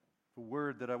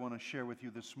word that I want to share with you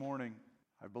this morning.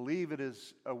 I believe it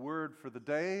is a word for the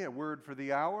day, a word for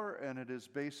the hour, and it is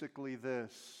basically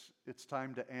this: it's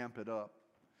time to amp it up.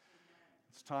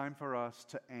 It's time for us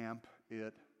to amp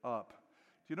it up.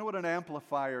 Do you know what an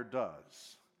amplifier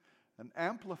does? An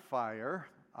amplifier,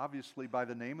 obviously by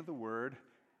the name of the word,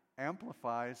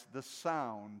 amplifies the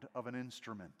sound of an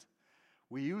instrument.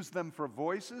 We use them for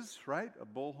voices, right? A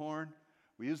bullhorn.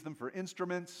 We use them for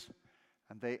instruments,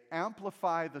 and they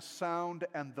amplify the sound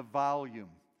and the volume.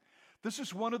 This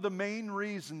is one of the main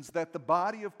reasons that the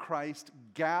body of Christ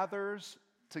gathers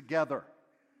together,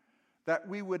 that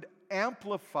we would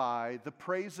amplify the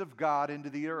praise of God into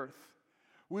the earth.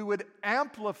 We would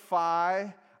amplify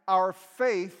our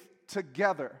faith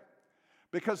together.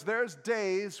 Because there's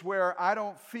days where I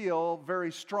don't feel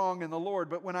very strong in the Lord,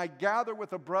 but when I gather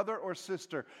with a brother or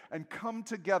sister and come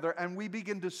together and we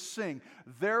begin to sing,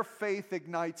 their faith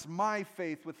ignites my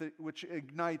faith, which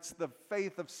ignites the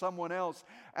faith of someone else,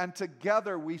 and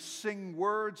together we sing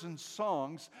words and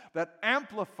songs that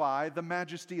amplify the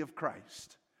majesty of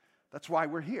Christ. That's why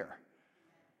we're here.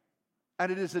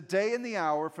 And it is a day and the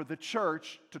hour for the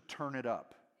church to turn it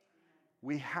up.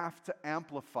 We have to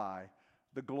amplify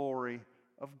the glory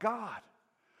of God.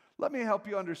 Let me help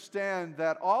you understand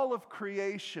that all of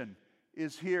creation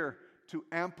is here to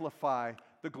amplify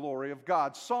the glory of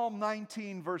God. Psalm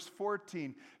 19 verse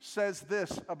 14 says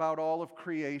this about all of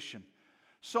creation.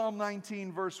 Psalm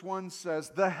 19 verse 1 says,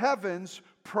 "The heavens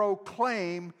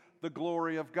proclaim the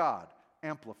glory of God."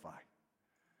 Amplify.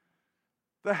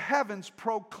 The heavens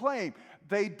proclaim,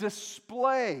 they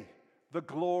display the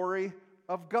glory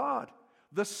of God.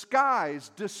 The skies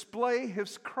display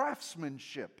His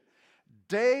craftsmanship.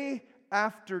 Day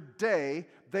after day,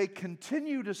 they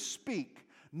continue to speak.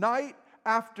 Night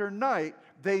after night,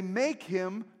 they make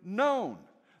Him known.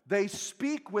 They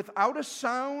speak without a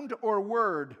sound or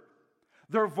word.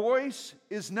 Their voice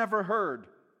is never heard.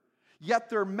 Yet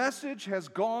their message has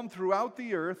gone throughout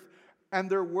the earth, and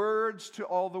their words to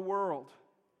all the world.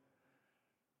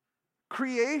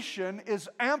 Creation is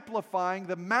amplifying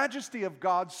the majesty of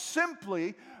God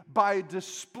simply by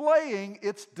displaying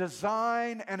its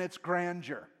design and its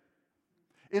grandeur,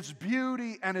 its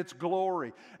beauty and its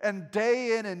glory. And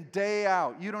day in and day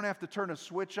out, you don't have to turn a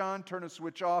switch on, turn a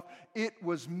switch off. It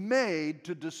was made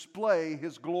to display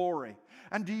His glory.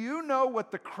 And do you know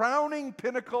what the crowning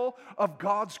pinnacle of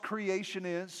God's creation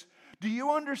is? Do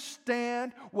you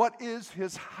understand what is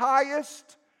His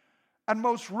highest and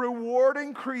most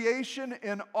rewarding creation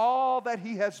in all that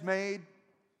He has made?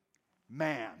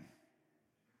 Man.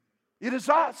 It is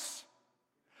us.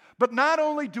 But not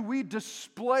only do we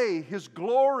display His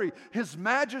glory, His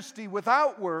majesty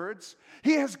without words,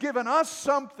 He has given us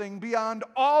something beyond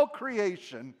all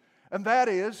creation, and that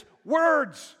is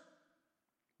words.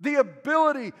 The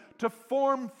ability to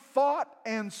form thought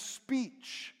and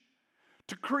speech,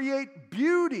 to create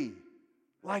beauty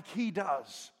like He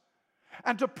does,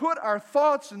 and to put our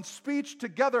thoughts and speech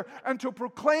together and to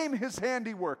proclaim His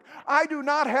handiwork. I do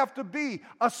not have to be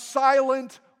a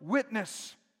silent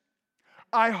witness.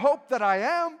 I hope that I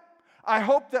am. I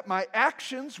hope that my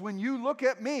actions, when you look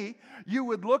at me, you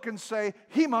would look and say,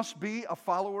 he must be a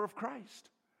follower of Christ.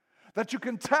 That you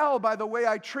can tell by the way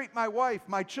I treat my wife,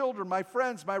 my children, my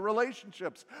friends, my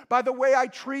relationships, by the way I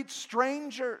treat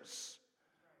strangers,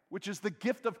 which is the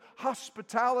gift of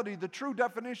hospitality. The true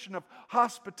definition of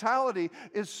hospitality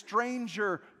is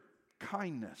stranger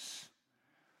kindness.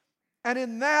 And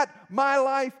in that, my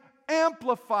life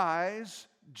amplifies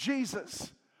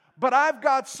Jesus. But I've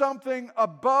got something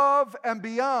above and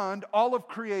beyond all of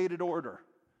created order.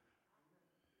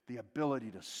 The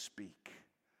ability to speak.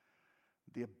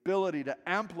 The ability to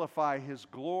amplify His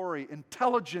glory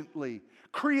intelligently,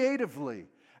 creatively,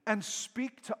 and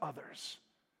speak to others.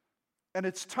 And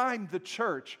it's time the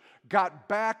church got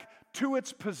back to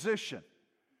its position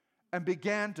and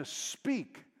began to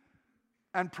speak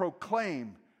and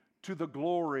proclaim to the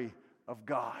glory of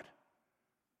God.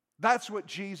 That's what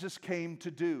Jesus came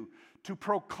to do, to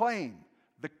proclaim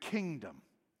the kingdom.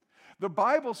 The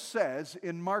Bible says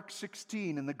in Mark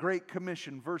 16, in the Great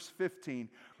Commission, verse 15,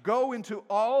 "Go into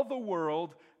all the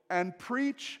world and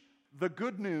preach the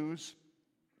good news."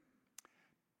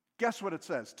 Guess what it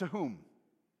says? To whom?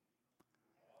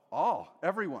 All,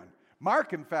 everyone.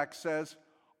 Mark, in fact, says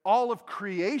all of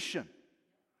creation.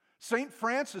 St.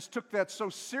 Francis took that so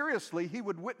seriously, he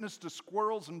would witness to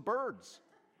squirrels and birds.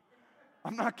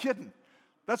 I'm not kidding.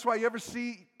 That's why you ever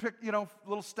see,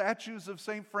 little statues of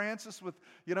St. Francis with,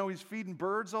 he's feeding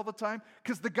birds all the time.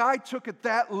 Because the guy took it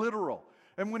that literal.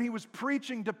 And when he was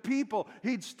preaching to people,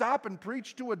 he'd stop and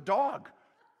preach to a dog.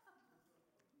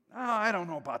 Oh, I don't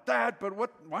know about that, but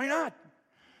why not?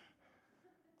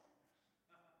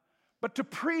 But to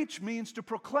preach means to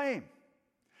proclaim.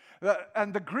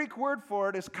 And the Greek word for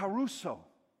it is karuso.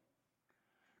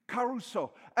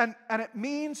 Karuso. And it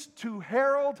means to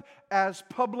herald as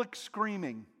public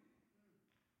screaming.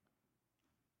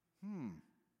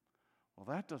 Well,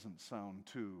 that doesn't sound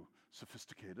too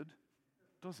sophisticated,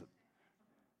 does it?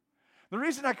 The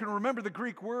reason I can remember the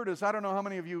Greek word is I don't know how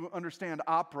many of you understand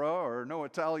opera or know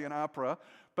Italian opera,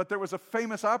 but there was a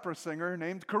famous opera singer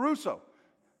named Caruso.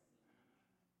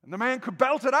 And the man could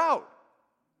belt it out.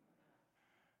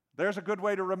 There's a good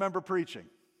way to remember preaching.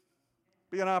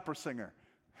 Be an opera singer.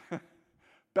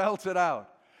 Belt it out.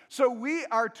 So we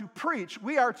are to preach,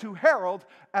 we are to herald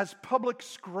as public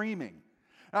screaming.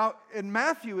 Now, in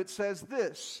Matthew it says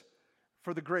this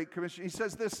for the Great Commission. He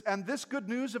says this, and this good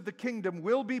news of the kingdom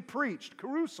will be preached,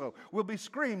 caruso, will be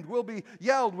screamed, will be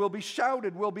yelled, will be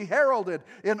shouted, will be heralded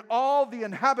in all the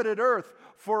inhabited earth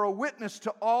for a witness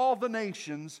to all the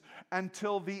nations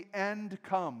until the end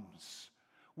comes.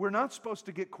 We're not supposed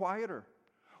to get quieter.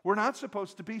 We're not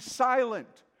supposed to be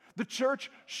silent. The church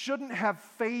shouldn't have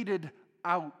faded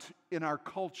out in our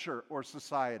culture or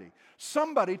society.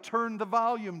 Somebody turned the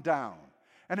volume down,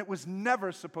 and it was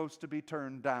never supposed to be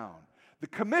turned down. The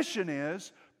commission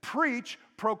is preach,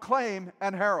 proclaim,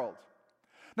 and herald.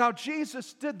 Now,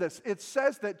 Jesus did this. It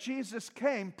says that Jesus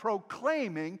came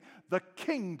proclaiming the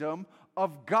kingdom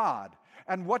of God.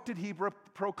 And what did he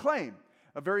proclaim?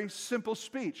 A very simple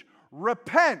speech.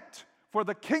 Repent, for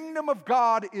the kingdom of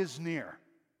God is near.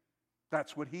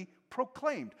 That's what he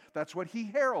proclaimed. That's what he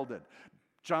heralded.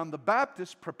 John the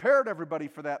Baptist prepared everybody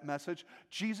for that message.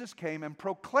 Jesus came and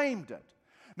proclaimed it.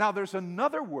 Now, there's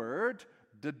another word,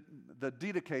 the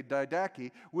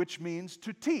didache, which means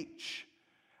to teach.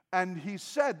 And he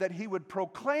said that he would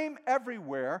proclaim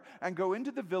everywhere and go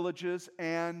into the villages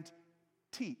and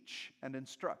teach and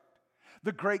instruct.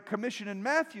 The Great Commission in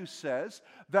Matthew says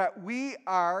that we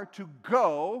are to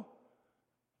go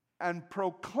and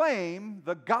proclaim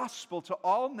the gospel to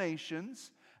all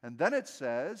nations. And then it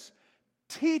says,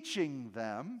 teaching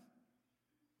them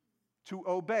to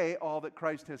obey all that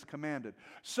Christ has commanded.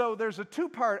 So there's a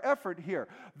two-part effort here.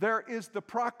 There is the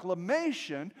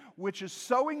proclamation, which is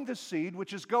sowing the seed,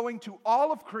 which is going to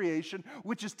all of creation,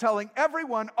 which is telling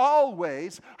everyone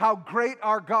always how great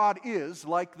our God is,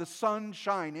 like the sun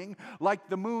shining, like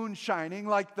the moon shining,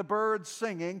 like the birds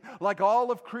singing, like all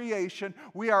of creation.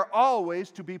 We are always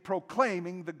to be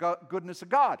proclaiming the goodness of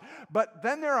God. But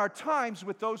then there are times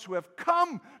with those who have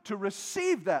come to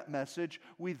receive that message,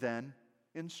 we then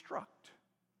instruct.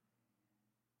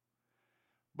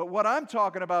 But what I'm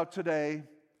talking about today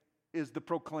is the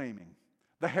proclaiming,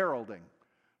 the heralding,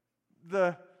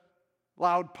 the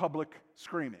loud public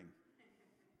screaming.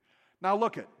 Now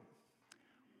look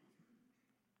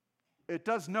it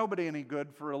does nobody any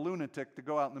good for a lunatic to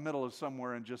go out in the middle of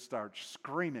somewhere and just start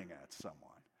screaming at someone.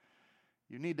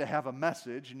 You need to have a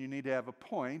message, and you need to have a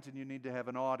point, and you need to have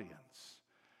an audience.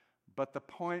 But the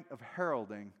point of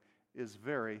heralding is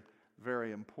very,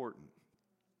 very important.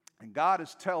 And God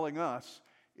is telling us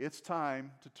it's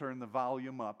time to turn the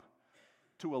volume up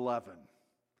to 11.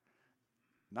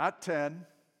 Not 10,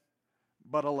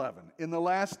 but 11. In the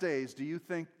last days, do you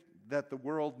think that the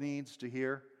world needs to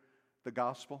hear the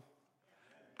gospel?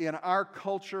 In our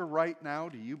culture right now,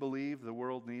 do you believe the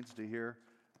world needs to hear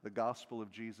the gospel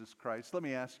of Jesus Christ? Let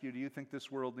me ask you, do you think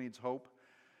this world needs hope?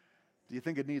 Do you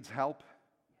think it needs help?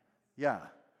 Yeah,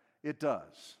 it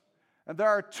does. And there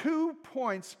are 2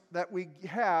 points that we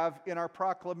have in our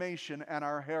proclamation and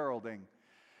our heralding.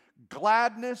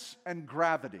 Gladness and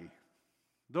gravity.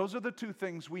 Those are the 2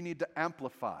 things we need to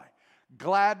amplify.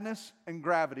 Gladness and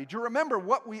gravity. Do you remember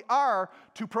what we are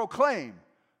to proclaim?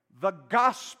 The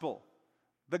gospel.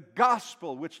 The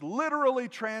gospel, which literally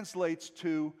translates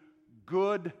to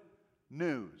good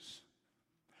news.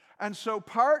 And so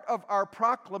part of our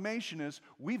proclamation is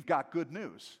we've got good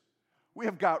news. We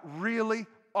have got really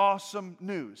awesome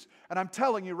news. And I'm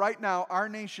telling you right now, our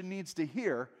nation needs to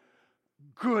hear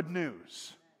good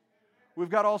news. We've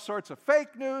got all sorts of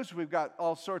fake news. We've got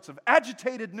all sorts of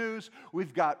agitated news.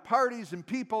 We've got parties and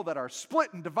people that are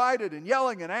split and divided and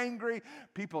yelling and angry,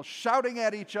 people shouting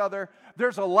at each other.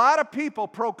 There's a lot of people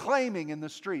proclaiming in the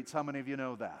streets. How many of you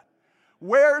know that?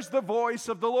 Where's the voice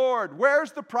of the Lord?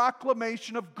 Where's the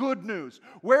proclamation of good news?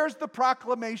 Where's the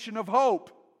proclamation of hope?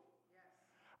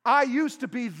 I used to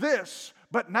be this,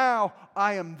 but now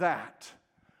I am that.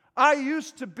 I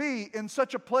used to be in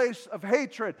such a place of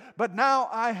hatred, but now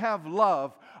I have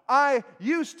love. I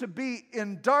used to be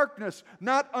in darkness,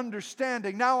 not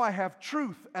understanding. Now I have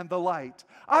truth and the light.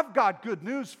 I've got good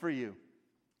news for you.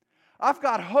 I've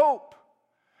got hope.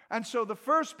 And so the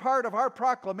first part of our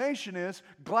proclamation is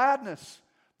gladness.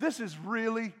 This is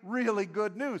really, really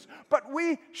good news. But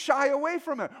we shy away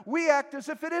from it. We act as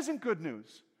if it isn't good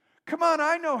news. Come on,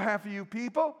 I know half of you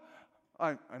people.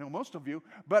 I know most of you.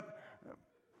 But,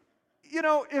 you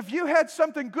know, if you had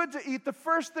something good to eat, the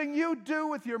first thing you do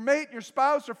with your mate, your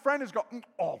spouse, or friend is go,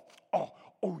 oh,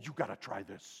 you got to try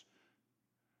this.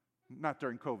 Not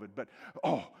during COVID, but,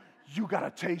 you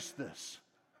got to taste this.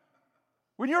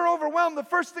 When you're overwhelmed, the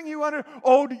first thing you want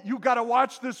to, you got to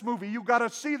watch this movie. You got to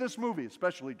see this movie,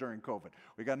 especially during COVID.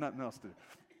 We got nothing else to do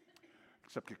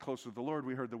except get closer to the Lord.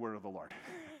 We heard the word of the Lord.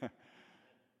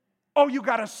 You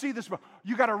got to see this book.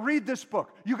 You got to read this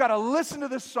book. You got to listen to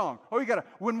this song.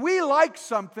 When we like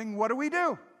something, what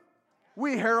do?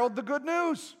 We herald the good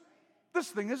news. This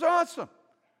thing is awesome.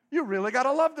 You really got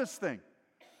to love this thing.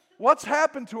 What's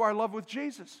happened to our love with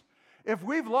Jesus? If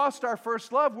we've lost our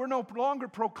first love, we're no longer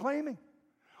proclaiming.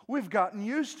 We've gotten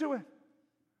used to it.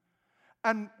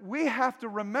 And we have to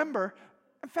remember,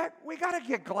 in fact, we got to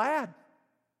get glad.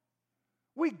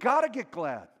 We got to get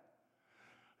glad.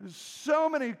 So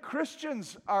many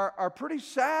Christians are pretty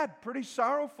sad, pretty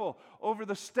sorrowful over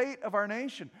the state of our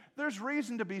nation. There's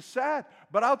reason to be sad,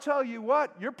 but I'll tell you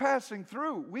what, you're passing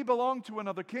through. We belong to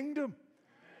another kingdom.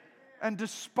 And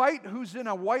despite who's in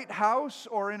a White House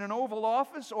or in an Oval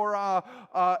Office or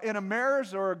in a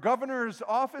mayor's or a governor's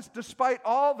office, despite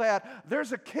all that,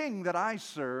 there's a king that I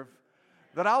serve,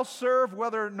 that I'll serve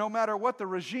no matter what the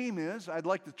regime is. I'd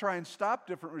like to try and stop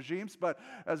different regimes, but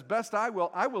as best I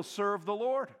will serve the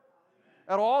Lord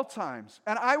at all times.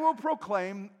 And I will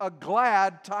proclaim a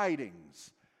glad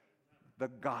tidings, the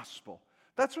gospel.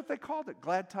 That's what they called it,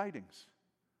 glad tidings.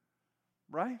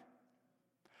 Right?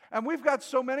 And we've got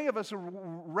so many of us are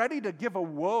ready to give a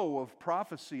woe of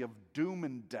prophecy of doom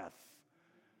and death.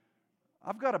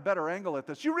 I've got a better angle at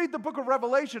this. You read the book of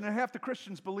Revelation and half the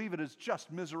Christians believe it is just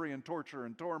misery and torture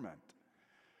and torment.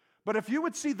 But if you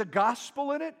would see the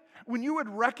gospel in it, when you would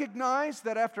recognize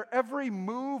that after every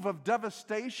move of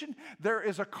devastation, there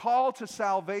is a call to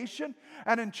salvation.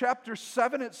 And in chapter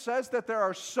 7, it says that there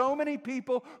are so many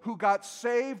people who got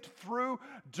saved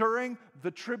during the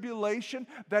tribulation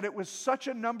that it was such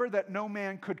a number that no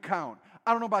man could count.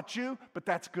 I don't know about you, but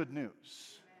that's good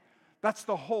news. That's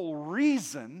the whole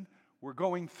reason we're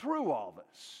going through all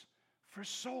this. For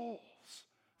souls.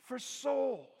 For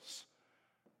souls.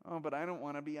 Oh, but I don't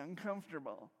want to be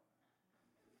uncomfortable.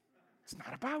 It's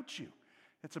not about you.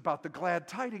 It's about the glad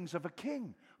tidings of a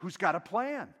king who's got a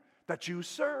plan that you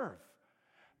serve.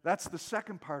 That's the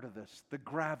second part of this, the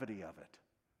gravity of it.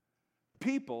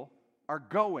 People are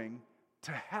going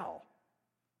to hell.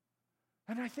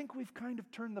 And I think we've kind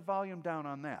of turned the volume down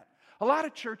on that. A lot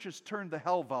of churches turned the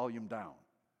hell volume down.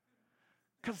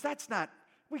 Because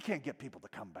we can't get people to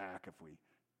come back if we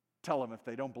tell them if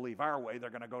they don't believe our way,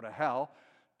 they're going to go to hell.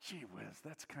 Gee whiz,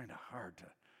 that's kind of hard to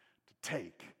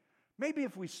take. Maybe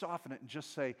if we soften it and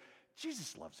just say,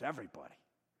 Jesus loves everybody.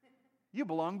 You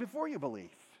belong before you believe.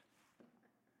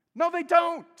 No, they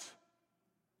don't.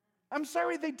 I'm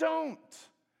sorry, they don't.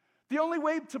 The only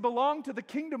way to belong to the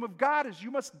kingdom of God is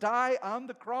you must die on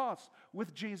the cross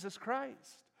with Jesus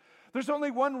Christ. There's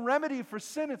only one remedy for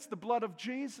sin, it's the blood of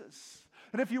Jesus.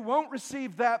 And if you won't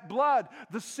receive that blood,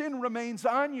 the sin remains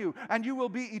on you, and you will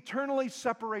be eternally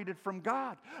separated from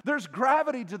God. There's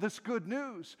gravity to this good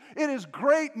news. It is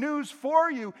great news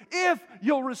for you if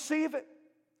you'll receive it.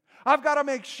 I've got to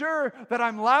make sure that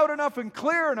I'm loud enough and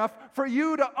clear enough for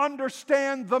you to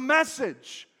understand the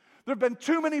message. There have been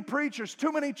too many preachers,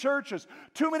 too many churches,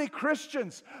 too many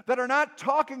Christians that are not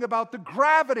talking about the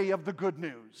gravity of the good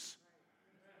news.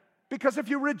 Because if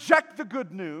you reject the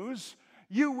good news,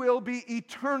 you will be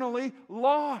eternally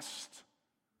lost.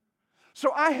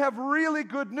 So I have really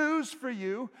good news for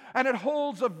you, and it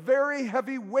holds a very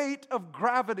heavy weight of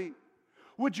gravity.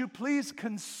 Would you please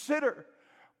consider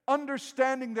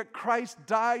understanding that Christ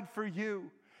died for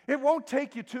you? It won't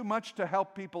take you too much to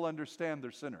help people understand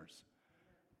they're sinners.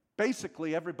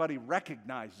 Basically, everybody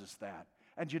recognizes that.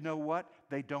 And you know what?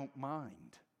 They don't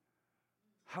mind.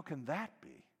 How can that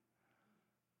be?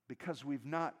 Because we've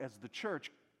not, as the church,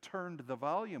 turned the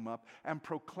volume up and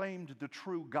proclaimed the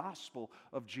true gospel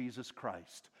of Jesus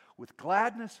Christ with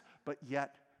gladness, but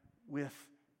yet with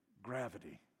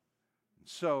gravity. And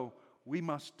so we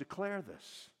must declare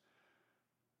this.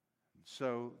 And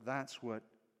so that's what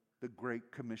the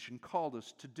Great Commission called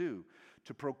us to do,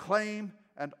 to proclaim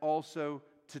and also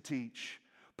to teach.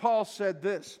 Paul said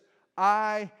this,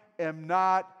 I am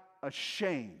not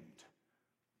ashamed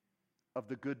of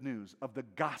the good news, of the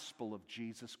gospel of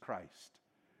Jesus Christ.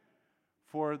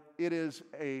 For it is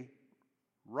a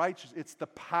Righteous. It's the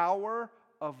power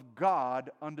of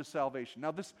God unto salvation.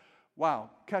 Now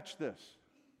catch this.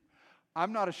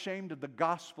 I'm not ashamed of the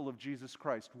gospel of Jesus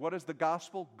Christ. What is the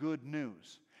gospel? Good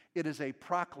news. It is a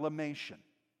proclamation.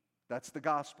 That's the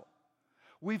gospel.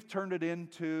 We've turned it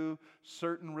into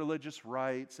certain religious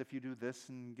rites. If you do this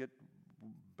and get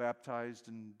baptized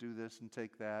and do this and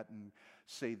take that and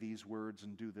say these words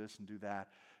and do this and do that.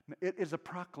 It is a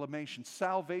proclamation.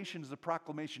 Salvation is a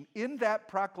proclamation. In that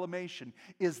proclamation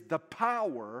is the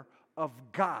power of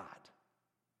God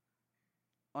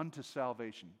unto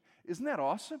salvation. Isn't that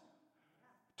awesome?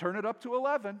 Turn it up to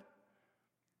 11.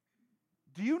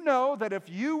 Do you know that if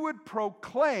you would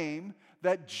proclaim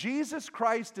that Jesus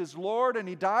Christ is Lord and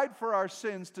He died for our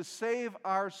sins to save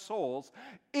our souls,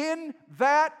 in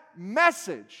that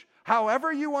message,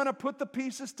 however you want to put the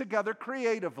pieces together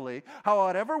creatively,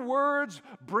 whatever words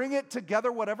bring it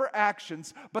together, whatever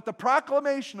actions, but the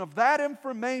proclamation of that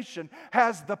information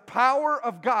has the power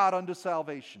of God unto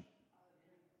salvation.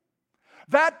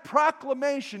 That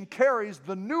proclamation carries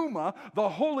the pneuma, the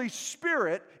Holy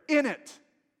Spirit, in it.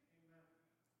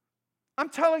 I'm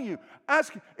telling you,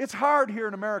 it's hard here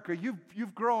in America.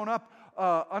 You've grown up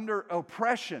under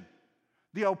oppression,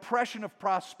 the oppression of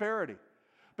prosperity.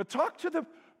 But talk to the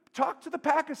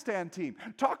Pakistan team.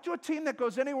 Talk to a team that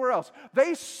goes anywhere else.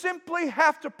 They simply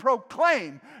have to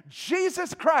proclaim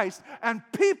Jesus Christ, and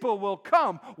people will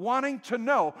come wanting to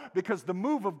know, because the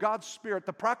move of God's Spirit,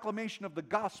 the proclamation of the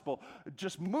gospel,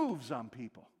 just moves on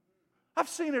people. I've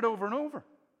seen it over and over.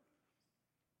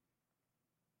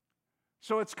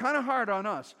 So it's kind of hard on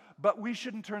us, but we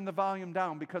shouldn't turn the volume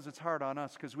down because it's hard on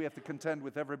us, because we have to contend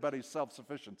with everybody's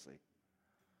self-sufficiency.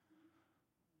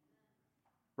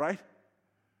 Right?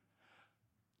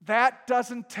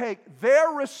 Their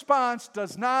response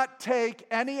does not take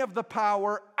any of the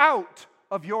power out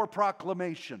of your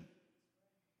proclamation.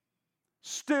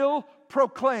 Still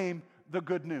proclaim the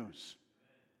good news.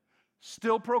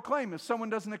 Still proclaim. If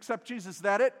someone doesn't accept Jesus, is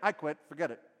that it? I quit.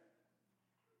 Forget it.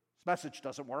 This message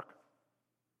doesn't work.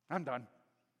 I'm done.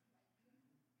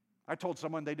 I told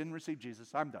someone they didn't receive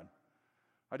Jesus. I'm done.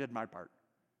 I did my part.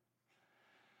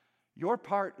 Your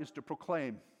part is to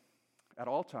proclaim at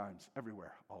all times,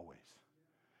 everywhere, always.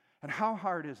 And how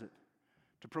hard is it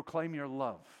to proclaim your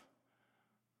love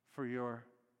for your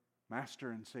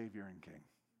Master and Savior and King?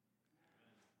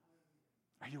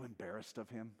 Are you embarrassed of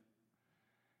Him?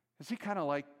 Is He kind of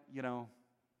like,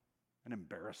 an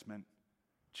embarrassment?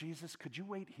 Jesus, could you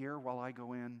wait here while I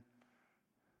go in?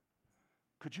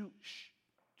 Could you,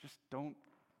 just don't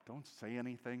say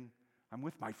anything. I'm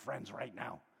with my friends right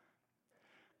now.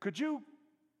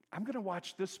 I'm going to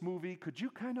watch this movie. Could you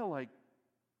kind of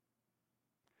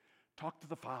talk to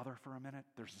the Father for a minute?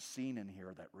 There's a scene in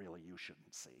here that really you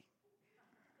shouldn't see.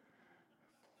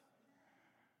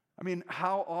 I mean,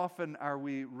 how often are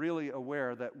we really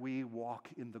aware that we walk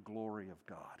in the glory of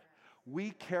God?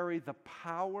 We carry the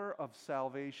power of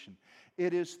salvation.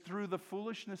 It is through the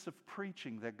foolishness of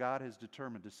preaching that God has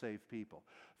determined to save people,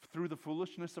 through the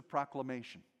foolishness of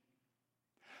proclamation.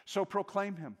 So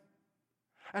proclaim Him.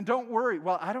 And don't worry,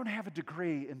 I don't have a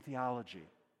degree in theology.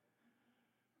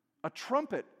 A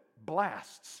trumpet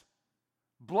blasts.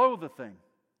 Blow the thing.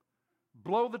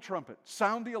 Blow the trumpet.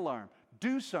 Sound the alarm.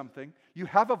 Do something. You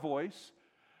have a voice.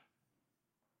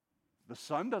 The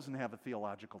sun doesn't have a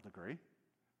theological degree.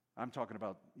 I'm talking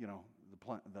about,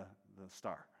 the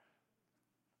star.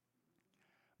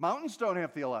 Mountains don't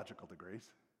have theological degrees,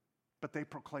 but they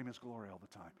proclaim His glory all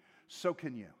the time. So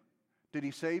can you. Did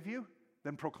He save you?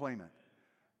 Then proclaim it.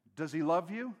 Does He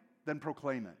love you? Then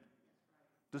proclaim it.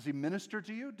 Does He minister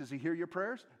to you? Does He hear your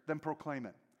prayers? Then proclaim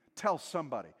it. Tell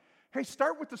somebody. Hey,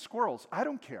 start with the squirrels. I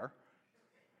don't care.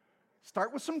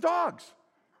 Start with some dogs.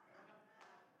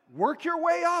 Work your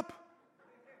way up.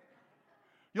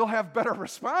 You'll have better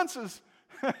responses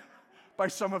by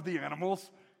some of the animals,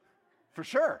 for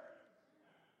sure.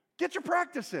 Get your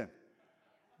practice in.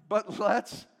 But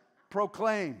let's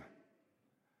proclaim.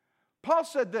 Paul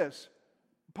said this.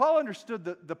 Paul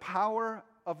understood the power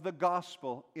of the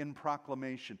gospel in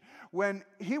proclamation. When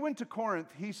he went to Corinth,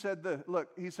 he said,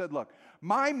 look,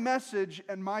 my message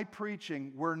and my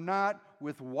preaching were not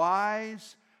with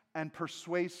wise and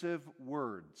persuasive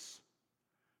words,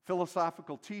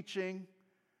 philosophical teaching.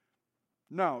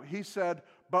 No, he said,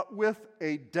 but with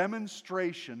a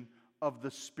demonstration of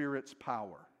the Spirit's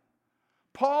power.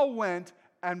 Paul went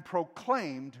and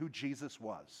proclaimed who Jesus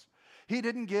was. He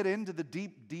didn't get into the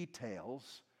deep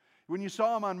details. When you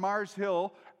saw him on Mars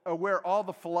Hill, where all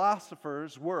the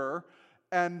philosophers were,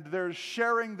 and they're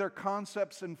sharing their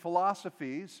concepts and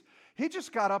philosophies, He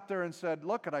just got up there and said,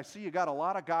 look, I see you got a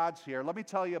lot of gods here. Let me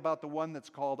tell you about the one that's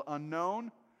called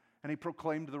unknown. And he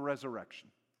proclaimed the resurrection.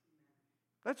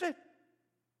 That's it.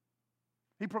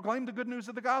 He proclaimed the good news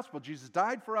of the gospel. Jesus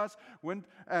died for us, went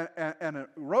and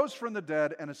rose from the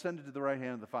dead and ascended to the right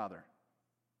hand of the Father.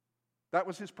 That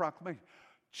was his proclamation.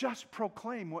 Just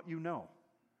proclaim what you know.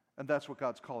 And that's what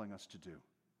God's calling us to do.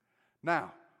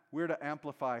 Now, we're to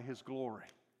amplify his glory.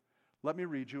 Let me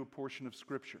read you a portion of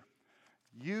Scripture.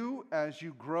 You, as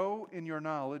you grow in your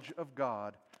knowledge of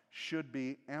God, should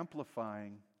be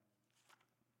amplifying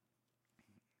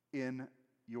in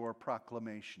your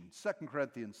proclamation. 2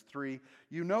 Corinthians 3,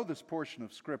 you know this portion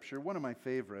of Scripture, one of my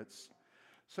favorites.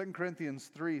 2 Corinthians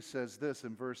 3 says this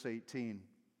in verse 18.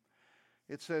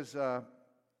 It says,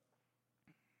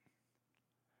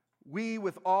 we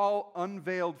with all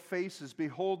unveiled faces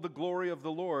behold the glory of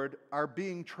the Lord, are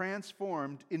being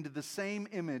transformed into the same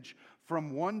image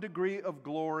from one degree of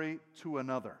glory to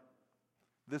another.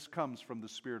 This comes from the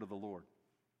Spirit of the Lord.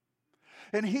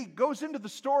 And he goes into the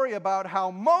story about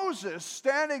how Moses,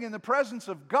 standing in the presence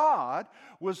of God,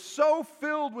 was so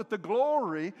filled with the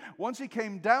glory, once he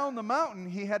came down the mountain,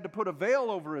 he had to put a veil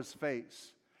over his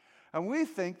face. And we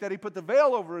think that he put the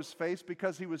veil over his face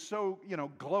because he was so,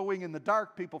 glowing in the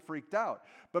dark, people freaked out.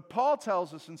 But Paul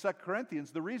tells us in 2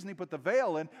 Corinthians, the reason he put the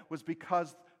veil in was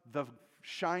because the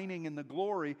shining in the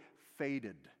glory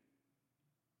faded.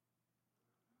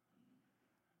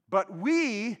 But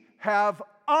we have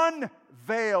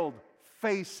unveiled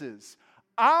faces.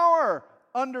 Our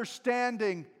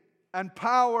understanding and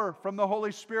power from the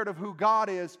Holy Spirit of who God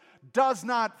is does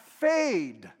not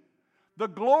fade. The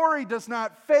glory does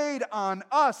not fade on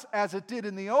us as it did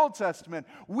in the Old Testament.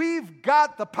 We've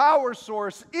got the power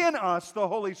source in us, the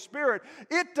Holy Spirit.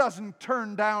 It doesn't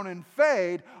turn down and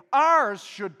fade. Ours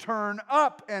should turn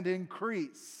up and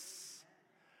increase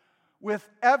with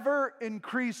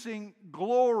ever-increasing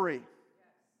glory.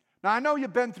 Now, I know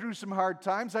you've been through some hard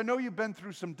times. I know you've been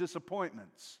through some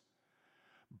disappointments.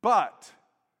 But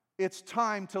it's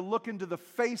time to look into the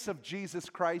face of Jesus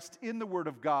Christ in the Word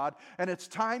of God, and it's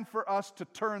time for us to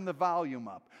turn the volume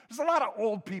up. There's a lot of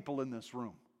old people in this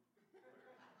room.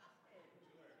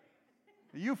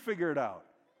 You figure it out.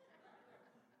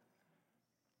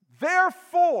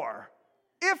 Therefore,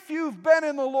 if you've been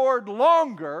in the Lord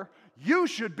longer, you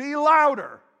should be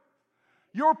louder.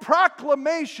 Your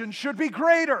proclamation should be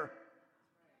greater.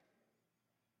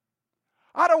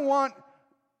 I don't want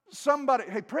somebody,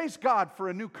 hey, praise God for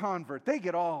a new convert. They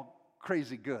get all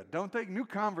crazy good, don't they? New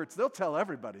converts, they'll tell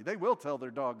everybody. They will tell their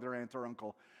dog, their aunt, or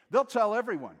uncle. They'll tell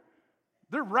everyone.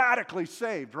 They're radically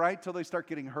saved, right? Till they start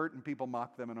getting hurt and people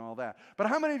mock them and all that. But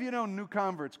how many of you know new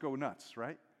converts go nuts,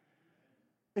 right?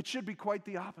 It should be quite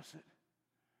the opposite.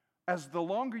 As the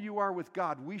longer you are with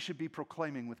God, we should be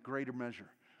proclaiming with greater measure,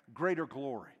 greater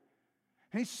glory.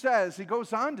 He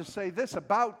goes on to say this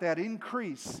about that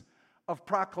increase of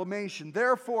proclamation.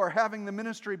 Therefore, having the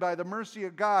ministry by the mercy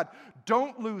of God,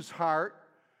 don't lose heart.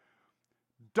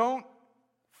 Don't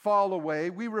fall away.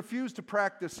 We refuse to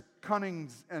practice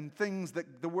cunnings and things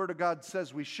that the Word of God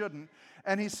says we shouldn't.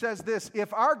 And he says this,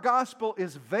 if our gospel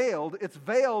is veiled, it's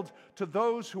veiled to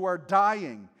those who are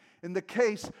dying. In the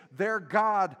case, their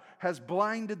God has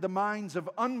blinded the minds of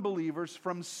unbelievers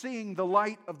from seeing the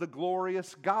light of the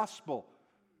glorious gospel.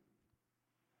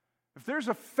 If there's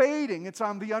a fading, it's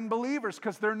on the unbelievers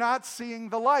because they're not seeing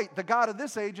the light. The God of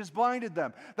this age has blinded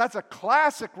them. That's a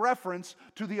classic reference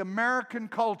to the American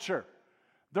culture.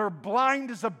 They're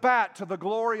blind as a bat to the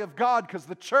glory of God because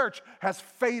the church has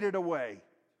faded away.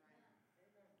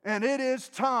 And it is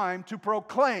time to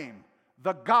proclaim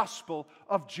the gospel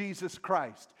of Jesus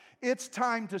Christ. It's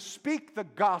time to speak the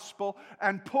gospel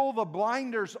and pull the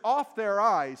blinders off their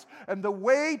eyes. And the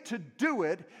way to do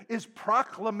it is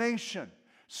proclamation.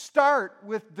 Start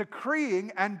with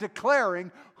decreeing and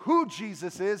declaring who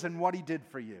Jesus is and what He did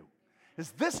for you.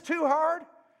 Is this too hard?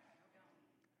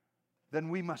 Then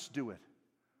we must do it.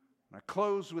 And I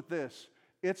close with this.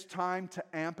 It's time to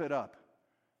amp it up.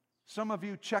 Some of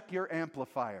you, check your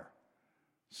amplifier.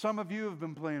 Some of you have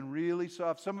been playing really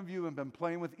soft. Some of you have been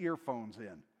playing with earphones in.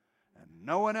 And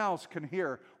no one else can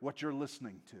hear what you're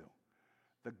listening to.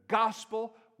 The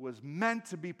gospel was meant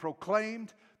to be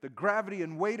proclaimed. The gravity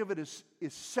and weight of it is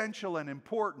essential and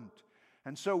important.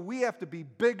 And so we have to be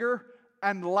bigger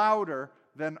and louder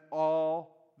than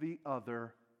all the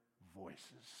other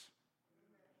voices.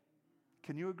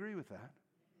 Can you agree with that?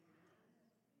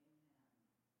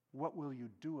 What will you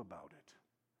do about it?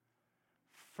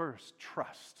 First,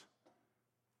 trust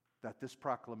that this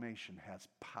proclamation has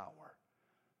power.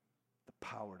 The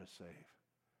power to save.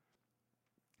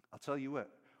 I'll tell you what,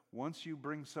 once you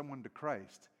bring someone to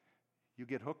Christ, you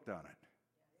get hooked on it.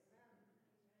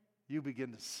 You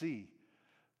begin to see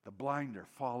the blinder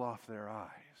fall off their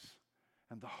eyes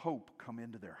and the hope come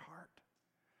into their heart.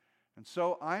 And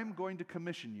so I'm going to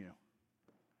commission you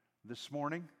this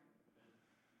morning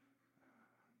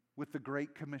with the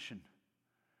Great Commission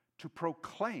to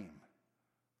proclaim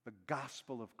the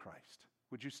gospel of Christ.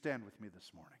 Would you stand with me this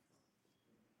morning?